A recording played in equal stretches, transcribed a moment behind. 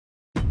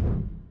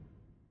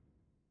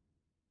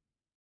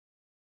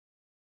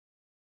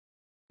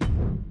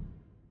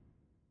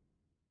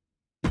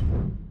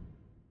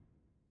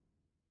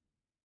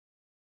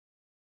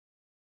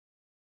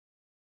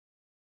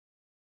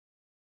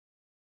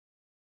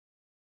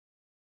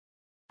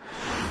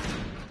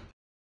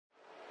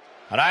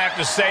And I have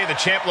to say, the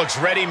champ looks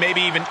ready,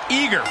 maybe even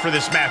eager for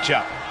this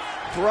matchup.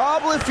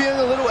 Probably feeling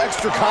a little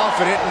extra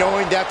confident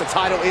knowing that the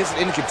title isn't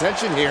in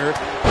contention here,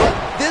 but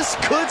this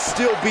could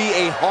still be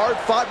a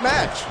hard-fought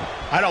match.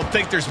 I don't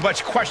think there's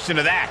much question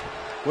of that.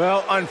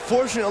 Well,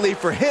 unfortunately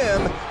for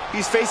him,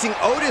 he's facing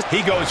Otis.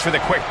 He goes for the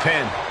quick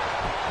pin.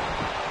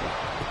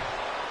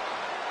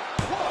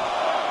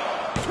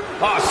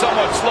 Oh,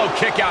 somewhat slow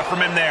kick out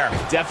from him there.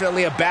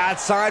 Definitely a bad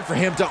sign for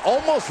him to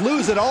almost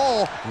lose it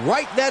all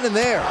right then and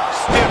there.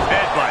 Stiff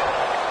headbutt.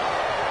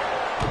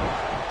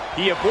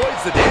 He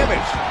avoids the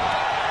damage.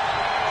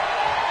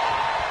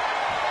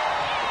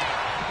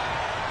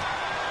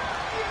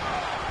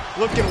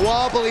 Looking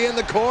wobbly in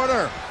the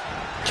corner.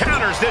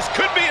 Counters. This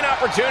could be an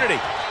opportunity.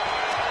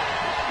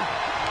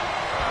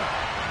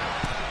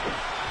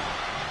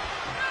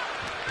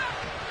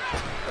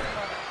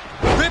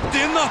 Ripped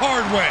in the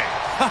hard way.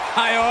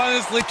 I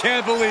honestly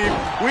can't believe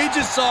we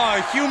just saw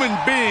a human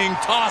being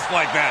tossed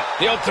like that.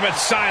 The ultimate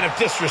sign of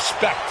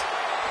disrespect.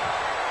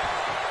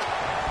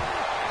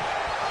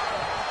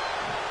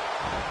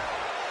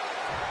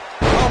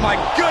 Oh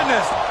my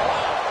goodness.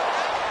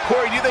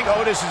 Corey, do you think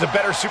Otis is a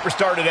better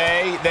superstar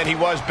today than he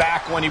was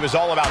back when he was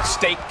all about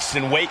stakes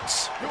and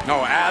weights?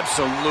 No,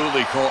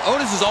 absolutely, Cole.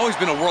 Otis has always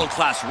been a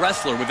world-class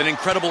wrestler with an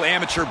incredible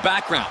amateur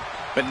background.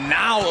 But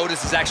now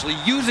Otis is actually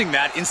using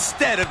that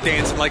instead of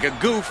dancing like a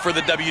goof for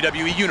the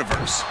WWE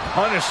Universe.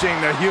 Punishing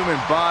the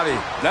human body.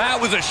 That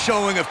was a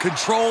showing of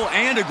control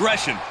and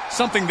aggression,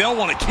 something they'll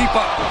want to keep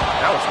up.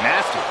 That was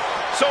nasty.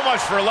 So much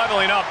for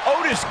leveling up.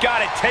 Otis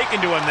got it taken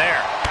to him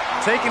there.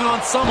 Taking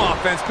on some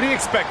offense, but he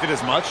expected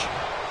as much.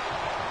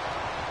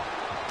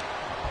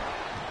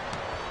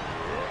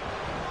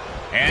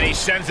 And he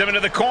sends him into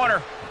the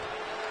corner.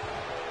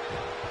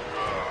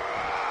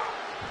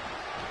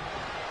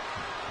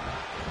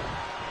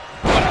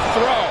 What a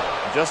throw.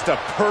 Just a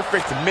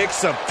perfect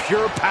mix of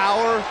pure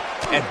power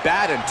and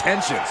bad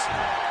intentions.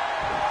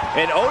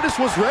 And Otis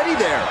was ready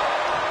there.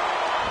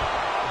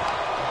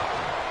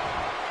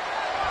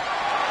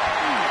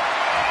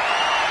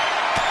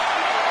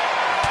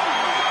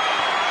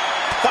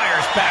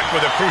 Fires back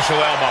with a crucial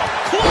elbow.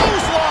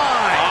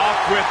 Clothesline! Off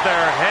with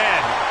their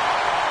head.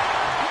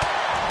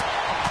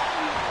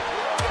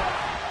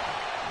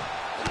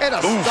 And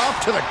a stomp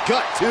to the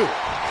gut, too.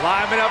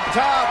 Climbing up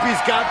top,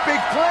 he's got big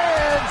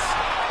plans.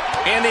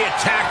 And the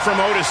attack from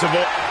Otis.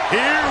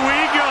 Here we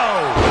go.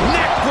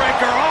 Neck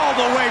breaker all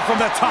the way from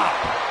the top.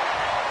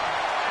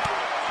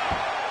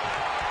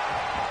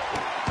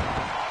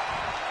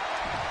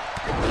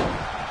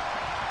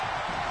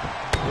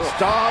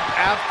 Stomp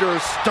after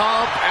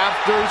stomp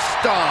after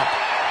stomp.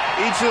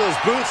 Each of those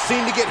boots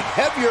seem to get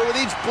heavier with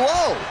each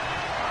blow.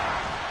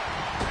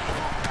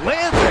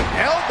 Lands an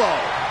elbow.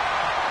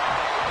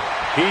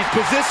 He's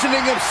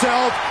positioning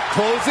himself,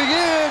 closing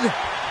in.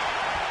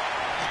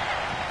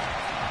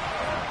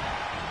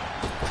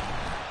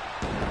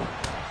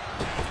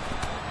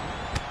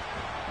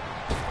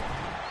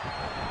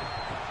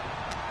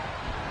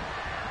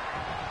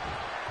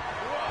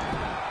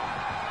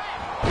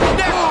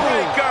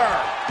 Neckbreaker!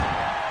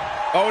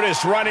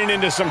 Otis running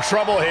into some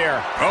trouble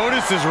here.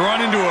 Otis has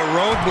run into a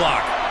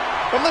roadblock.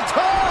 From the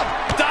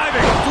top!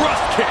 Diving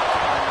thrust kick.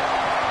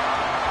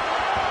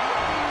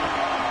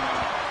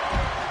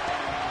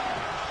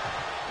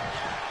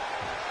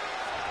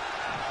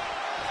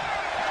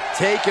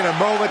 Taking a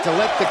moment to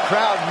let the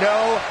crowd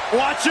know.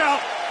 Watch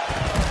out!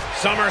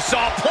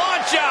 Somersault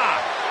plancha!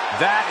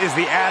 That is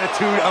the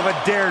attitude of a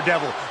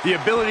daredevil. The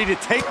ability to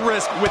take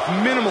risk with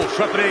minimal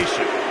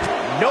trepidation.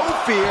 No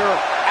fear,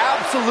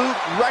 absolute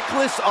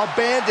reckless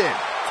abandon.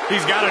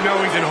 He's got to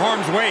know he's in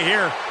harm's way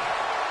here.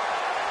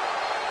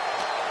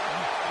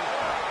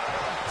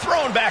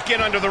 Thrown back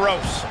in under the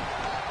ropes.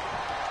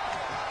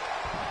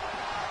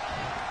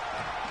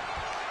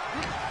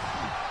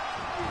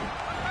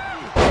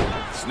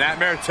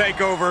 Snapmare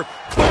takeover.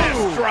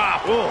 Boom!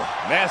 Drop. Ooh,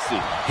 nasty.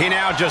 He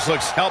now just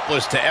looks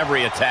helpless to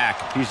every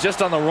attack. He's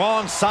just on the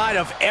wrong side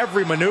of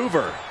every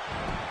maneuver.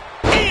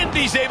 And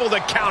he's able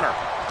to counter.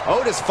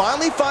 Otis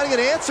finally finding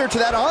an answer to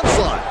that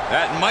onslaught.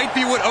 That might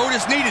be what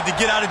Otis needed to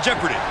get out of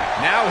jeopardy.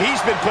 Now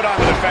he's been put on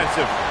the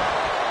defensive.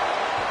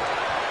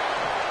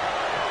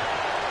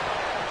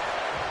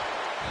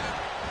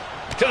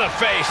 To the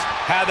face.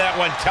 Had that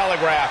one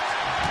telegraphed.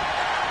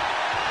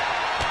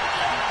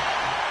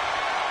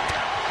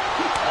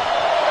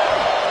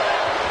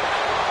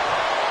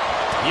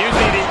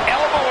 Using the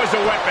elbow as a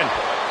weapon.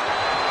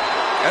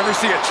 Ever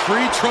see a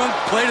tree trunk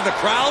play to the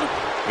crowd?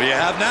 Well, you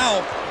have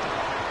now.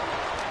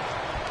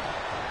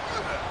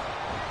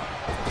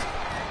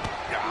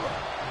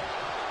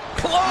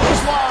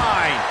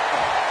 Clothesline.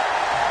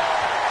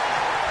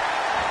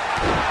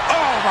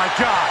 Oh, my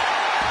God.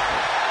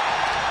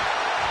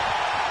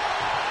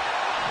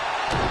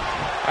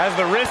 Has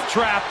the wrist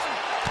trapped.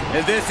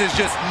 And this is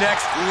just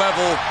next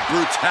level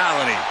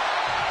brutality.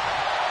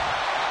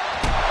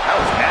 That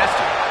was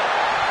nasty.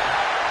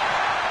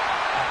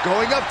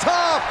 Going up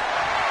top.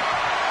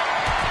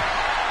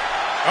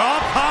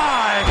 Up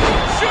high.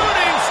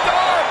 Shooting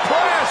star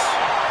press.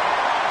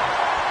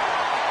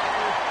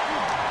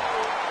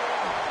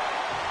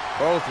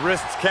 Both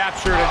wrists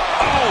captured.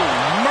 Oh,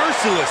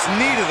 merciless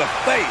knee to the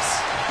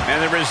face. And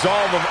the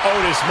resolve of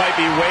Otis might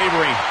be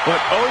wavering. But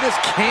Otis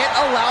can't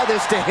allow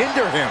this to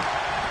hinder him.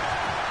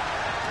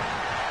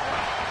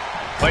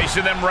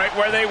 Placing them right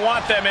where they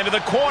want them, into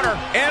the corner.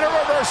 And a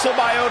reversal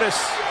by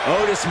Otis.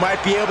 Otis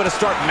might be able to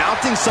start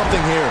mounting something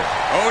here.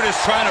 Otis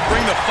trying to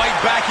bring the fight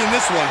back in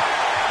this one.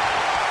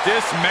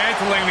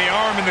 Dismantling the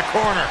arm in the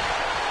corner.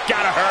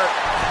 Gotta hurt.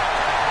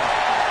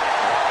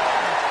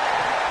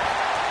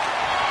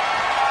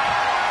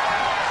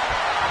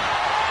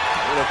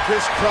 With a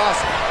crisscross.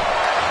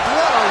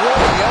 What a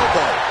rolling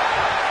elbow.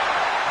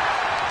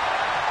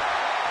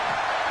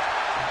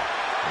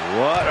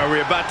 What are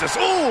we about to...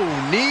 Ooh,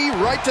 knee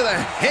right to the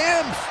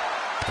hams.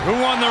 Who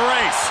won the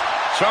race?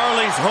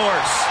 Charlie's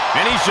horse.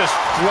 And he's just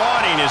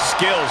flaunting his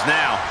skills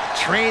now.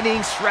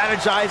 Training,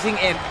 strategizing,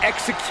 and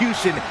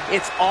execution.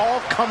 It's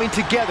all coming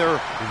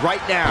together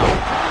right now.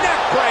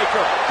 Neck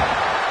breaker.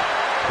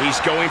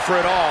 He's going for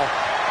it all.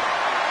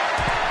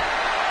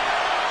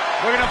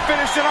 We're going to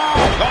finish it off.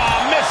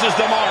 Oh, misses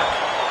the mark.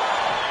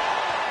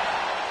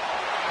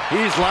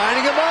 He's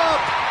lining him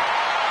up.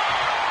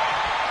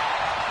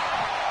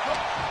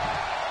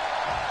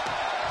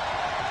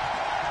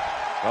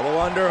 Double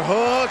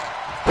underhook.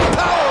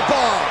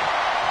 Powerbomb.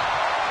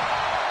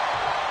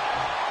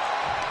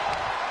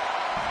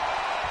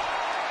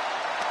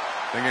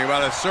 Thinking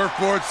about a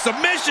surfboard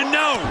submission.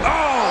 No.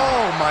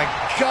 Oh my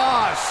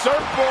gosh.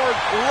 Surfboard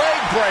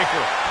leg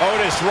breaker.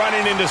 Otis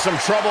running into some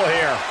trouble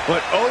here.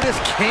 But Otis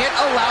can't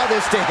allow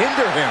this to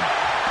hinder him.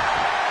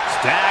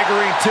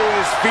 Staggering to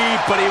his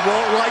feet, but he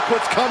won't like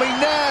what's coming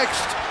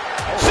next.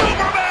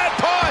 Superman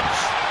punch.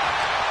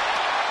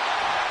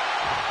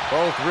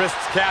 Both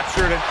wrists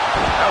captured.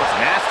 That was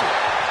nasty.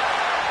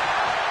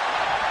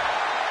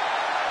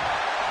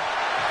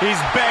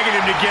 He's begging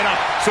him to get up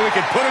so he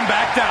can put him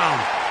back down.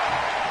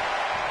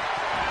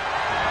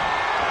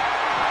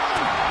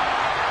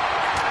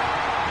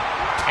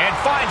 And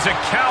finds a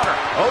counter.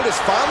 Otis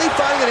finally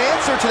finding an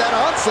answer to that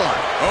onslaught.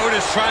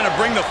 Otis trying to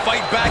bring the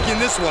fight back in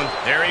this one.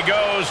 There he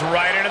goes,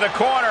 right into the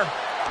corner.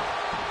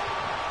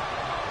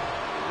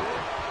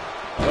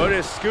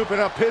 Otis scooping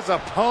up his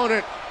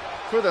opponent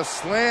for the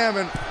slam,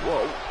 and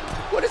whoa,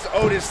 what is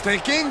Otis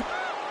thinking?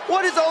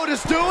 What is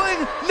Otis doing?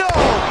 No!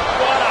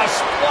 What a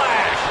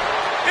splash!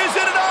 Is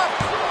it enough?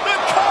 The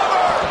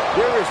cover!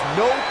 There is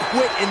no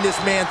quit in this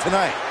man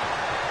tonight.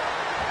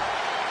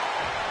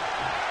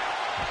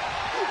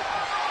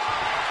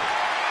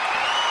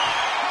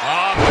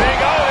 Big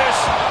Otis.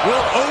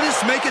 Will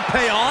Otis make it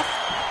pay off?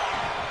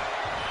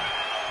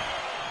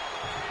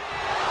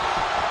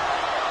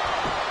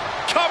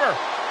 Cover.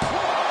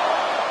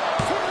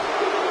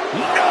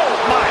 No,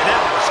 my,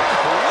 that was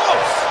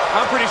close.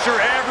 I'm pretty sure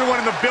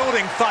everyone in the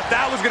building thought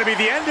that was going to be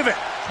the end of it,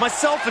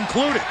 myself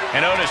included.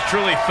 And Otis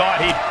truly thought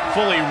he'd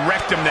fully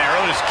wrecked him there.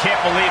 Otis can't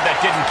believe that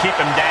didn't keep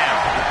him down.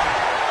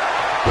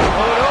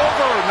 Pull it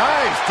over,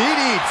 nice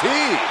DDT.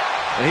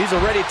 And he's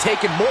already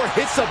taken more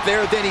hits up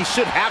there than he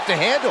should have to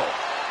handle.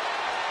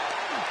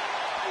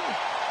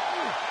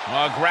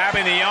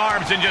 Grabbing the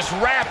arms and just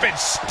rapid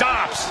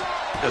stops.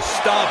 Just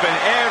stomping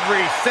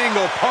every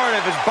single part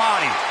of his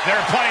body. There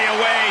are plenty of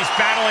ways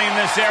battling in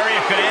this area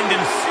could end in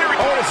serious.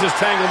 Otis is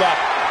tangled up.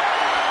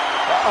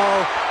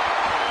 Uh-oh.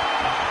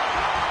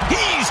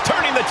 He's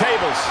turning the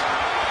tables.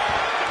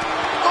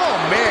 Oh,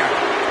 man.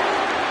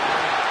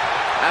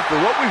 After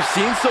what we've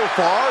seen so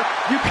far,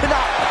 you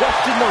cannot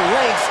question the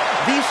lengths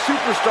these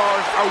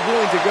superstars are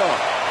willing to go.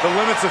 The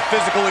limits of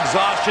physical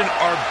exhaustion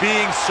are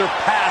being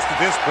surpassed at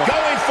this point.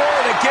 Going for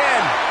it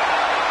again.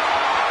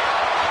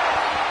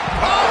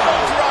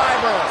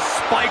 Driver.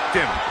 Spiked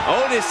him.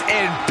 Otis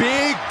in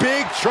big,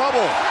 big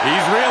trouble.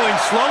 He's reeling,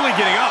 slowly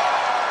getting up.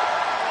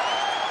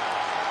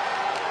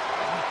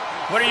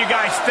 What are you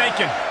guys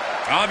thinking?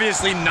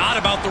 Obviously not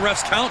about the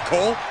ref's count,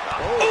 Cole.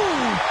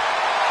 Ooh.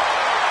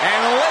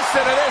 And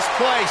listen to this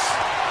place.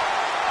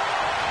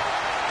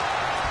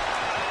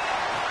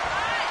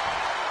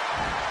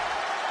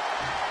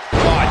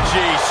 Oh,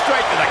 gee,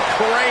 straight to the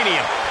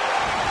cranium.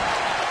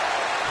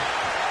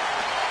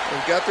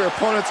 They've got their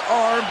opponent's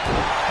arm.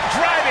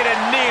 Driving a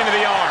knee into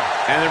the arm.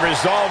 And the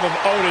resolve of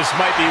Otis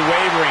might be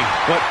wavering.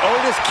 But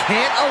Otis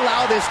can't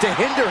allow this to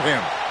hinder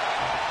him.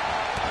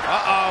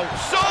 Uh-oh.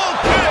 Soul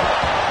kick!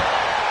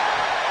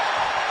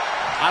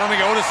 I don't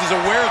think Otis is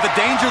aware of the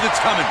danger that's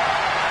coming.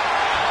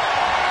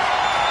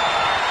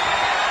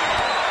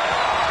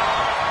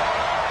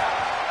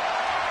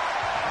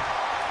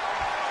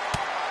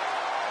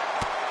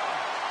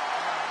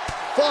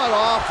 Fought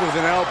off with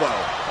an elbow.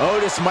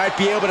 Otis might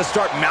be able to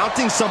start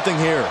mounting something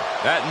here.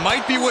 That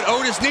might be what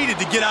Otis needed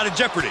to get out of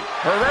jeopardy.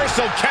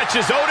 Reversal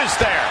catches Otis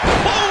there.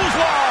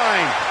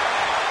 Clothesline!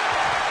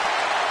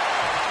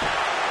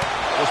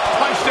 Just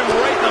punched him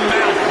right in the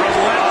mouth.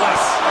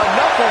 Relentless.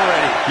 Enough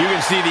already. You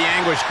can see the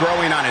anguish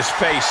growing on his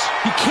face.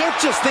 He can't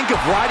just think of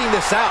riding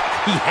this out.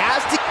 He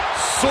has to.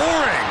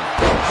 Soaring.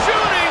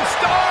 Shooting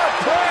star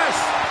press.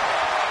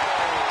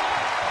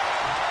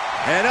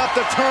 And up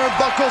the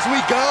turnbuckles we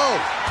go.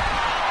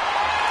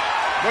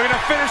 We're going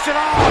to finish it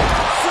off.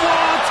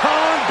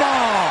 Swanton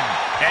bomb.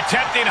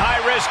 Attempting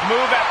high-risk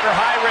move after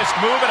high-risk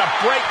move at a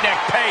breakneck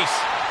pace.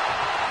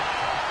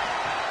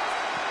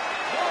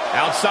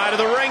 Outside of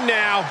the ring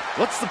now.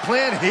 What's the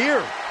plan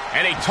here?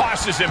 And he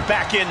tosses him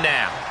back in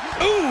now.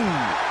 Ooh.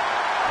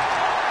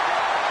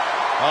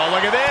 Oh,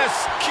 look at this.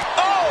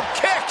 Oh,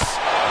 kicks.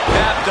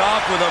 Capped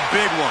off with a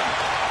big one.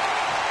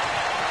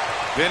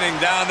 Pinning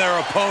down their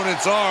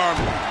opponent's arm.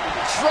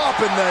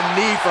 Dropping the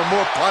knee for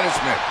more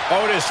punishment.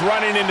 Otis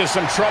running into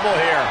some trouble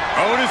here.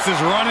 Otis is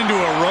running to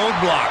a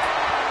roadblock.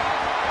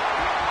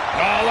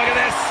 Oh, look at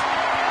this.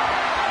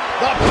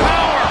 The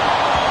power.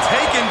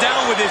 Taken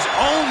down with his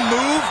own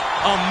move.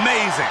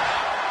 Amazing.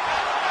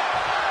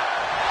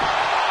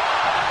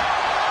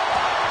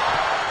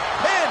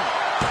 Pin.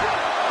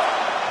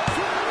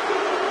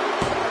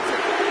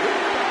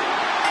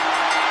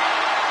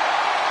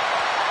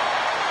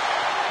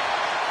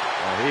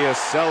 Well, he is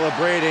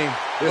celebrating.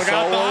 Look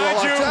out behind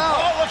you. Out.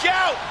 Oh, look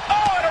out.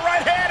 Oh, and a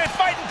right hand and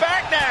fighting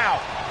back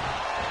now.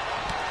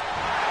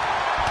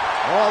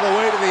 All the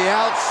way to the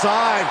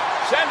outside.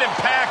 Send him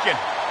packing.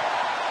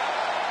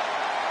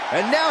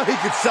 And now he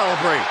can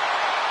celebrate.